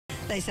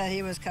They said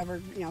he was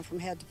covered, from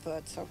head to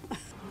foot, so.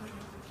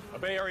 A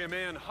Bay Area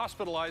man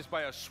hospitalized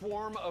by a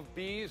swarm of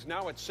bees.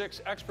 Now at 6,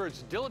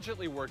 experts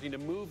diligently working to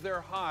move their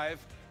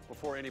hive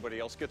before anybody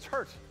else gets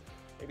hurt.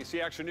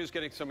 ABC Action News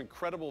getting some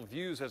incredible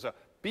views as a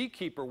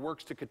beekeeper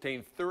works to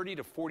contain 30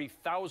 to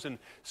 40,000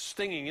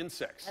 stinging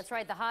insects. That's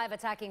right. The hive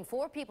attacking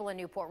 4 people in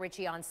Newport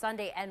Richey on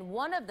Sunday, and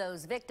one of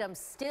those victims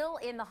still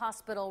in the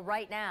hospital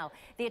right now.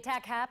 The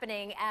attack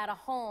happening at a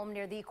home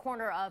near the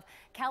corner of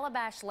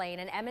Calabash Lane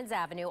and Emmons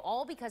Avenue,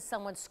 all because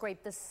someone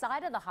scraped the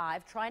side of the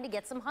hive trying to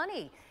get some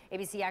honey.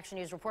 ABC Action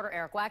News reporter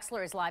Eric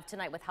Waxler is live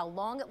tonight with how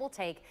long it will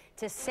take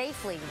to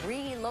safely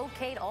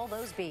relocate all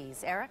those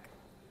bees. Eric?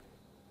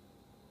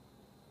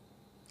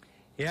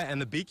 Yeah,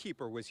 and the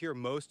beekeeper was here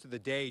most of the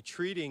day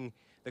treating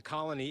the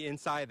colony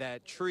inside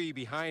that tree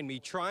behind me,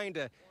 trying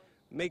to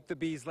make the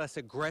bees less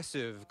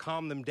aggressive,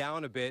 calm them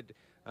down a bit.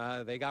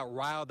 They got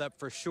riled up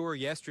for sure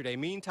yesterday.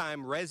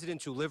 Meantime,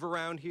 residents who live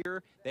around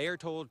here, they are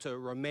told to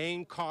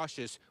remain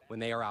cautious when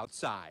they are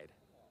outside.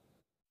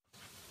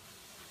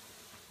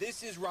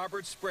 This is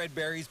Robert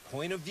Spreadberry's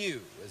point of view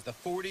as the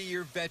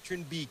 40-year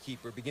veteran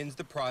beekeeper begins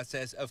the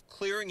process of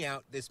clearing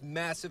out this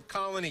massive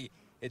colony.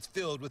 It's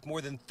filled with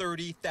more than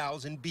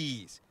 30,000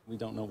 bees. We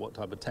don't know what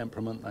type of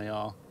temperament they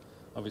are.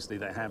 Obviously,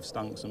 they have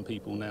stung some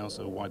people now,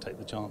 so why take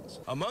the chance?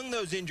 Among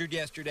those injured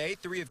yesterday,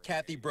 3 of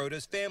Kathy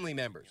Broda's family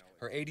members.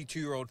 Her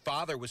 82-year-old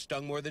father was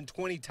stung more than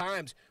 20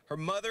 times, her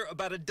mother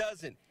about a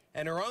dozen,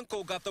 and her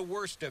uncle got the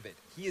worst of it.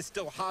 He is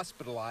still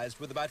hospitalized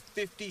with about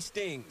 50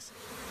 stings.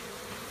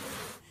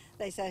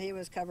 They said he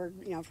was covered,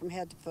 from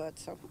head to foot,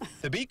 so.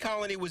 The bee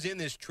colony was in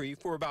this tree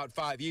for about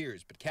 5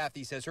 years, but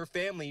Kathy says her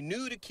family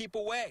knew to keep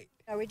away.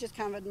 We just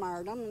kind of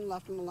admired them and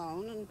left them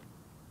alone, and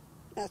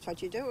that's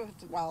what you do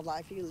with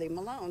wildlife. You leave them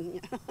alone.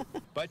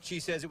 But she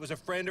says it was a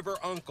friend of her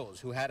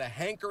uncle's who had a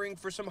hankering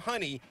for some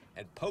honey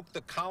and poked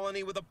the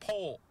colony with a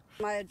pole.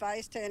 My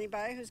advice to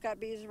anybody who's got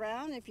bees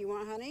around, if you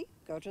want honey,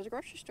 go to the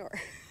grocery store.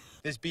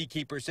 This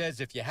beekeeper says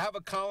if you have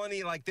a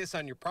colony like this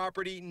on your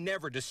property,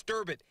 never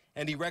disturb it,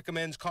 and he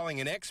recommends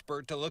calling an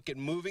expert to look at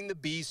moving the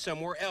bees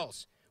somewhere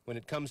else. When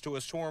it comes to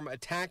a swarm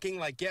attacking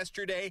like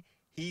yesterday,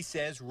 he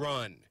says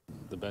run.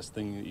 The best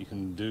thing that you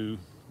can do,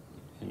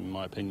 in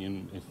my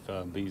opinion,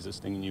 if bees are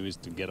stinging you, is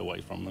to get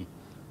away from them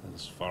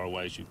as far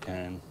away as you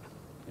can.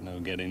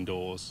 Get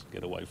indoors,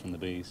 get away from the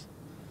bees.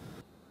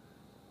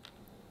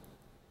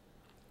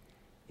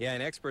 Yeah,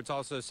 and experts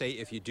also say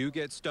if you do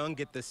get stung,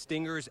 get the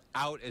stingers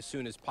out as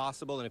soon as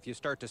possible. And if you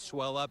start to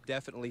swell up,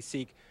 definitely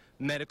seek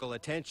medical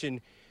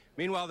attention.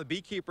 Meanwhile, the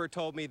beekeeper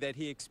told me that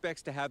he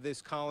expects to have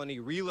this colony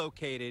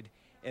relocated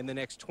in the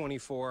next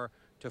 24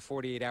 to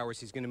 48 hours.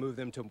 He's going to move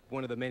them to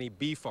one of the many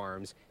bee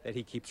farms that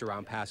he keeps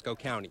around Pasco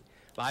County.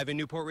 Live in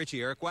Newport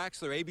Richey, Eric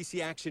Waxler,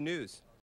 ABC Action News.